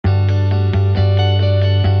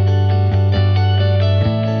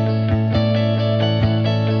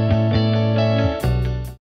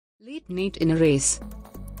Nate in a Race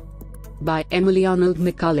by Emily Arnold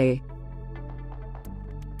Macaulay.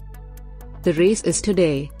 The race is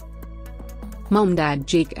today. Mom, Dad,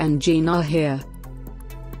 Jake and Jane are here.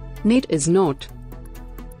 Nate is not.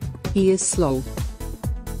 He is slow.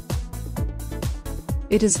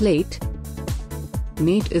 It is late.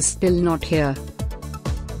 Nate is still not here.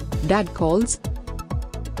 Dad calls.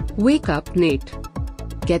 Wake up, Nate.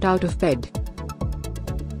 Get out of bed.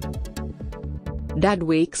 Dad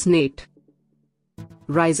wakes Nate.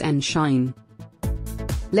 Rise and shine.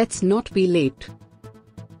 Let's not be late.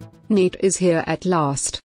 Nate is here at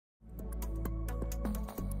last.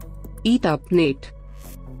 Eat up, Nate,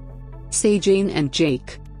 say Jane and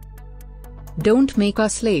Jake. Don't make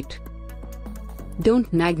us late.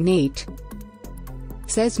 Don't nag, Nate,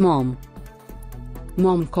 says Mom.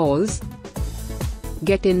 Mom calls.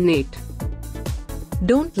 Get in, Nate.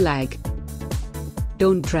 Don't lag.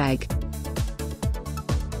 Don't drag.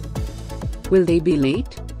 Will they be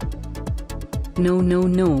late? No, no,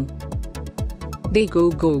 no. They go,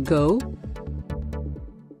 go, go.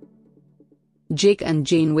 Jake and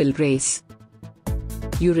Jane will race.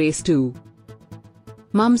 You race too,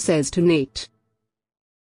 Mom says to Nate.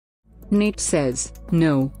 Nate says,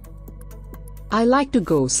 no. I like to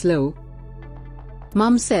go slow.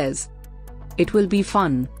 Mom says, it will be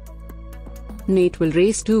fun. Nate will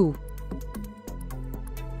race too.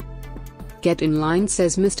 Get in line,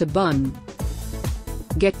 says Mr. Bun.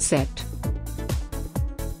 Get set.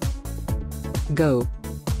 Go.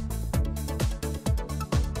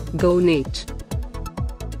 Go, Nate.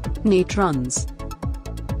 Nate runs.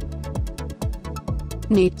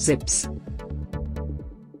 Nate zips.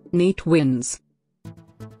 Nate wins.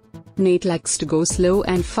 Nate likes to go slow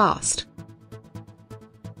and fast.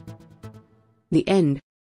 The end.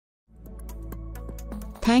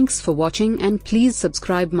 Thanks for watching and please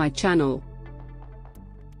subscribe my channel.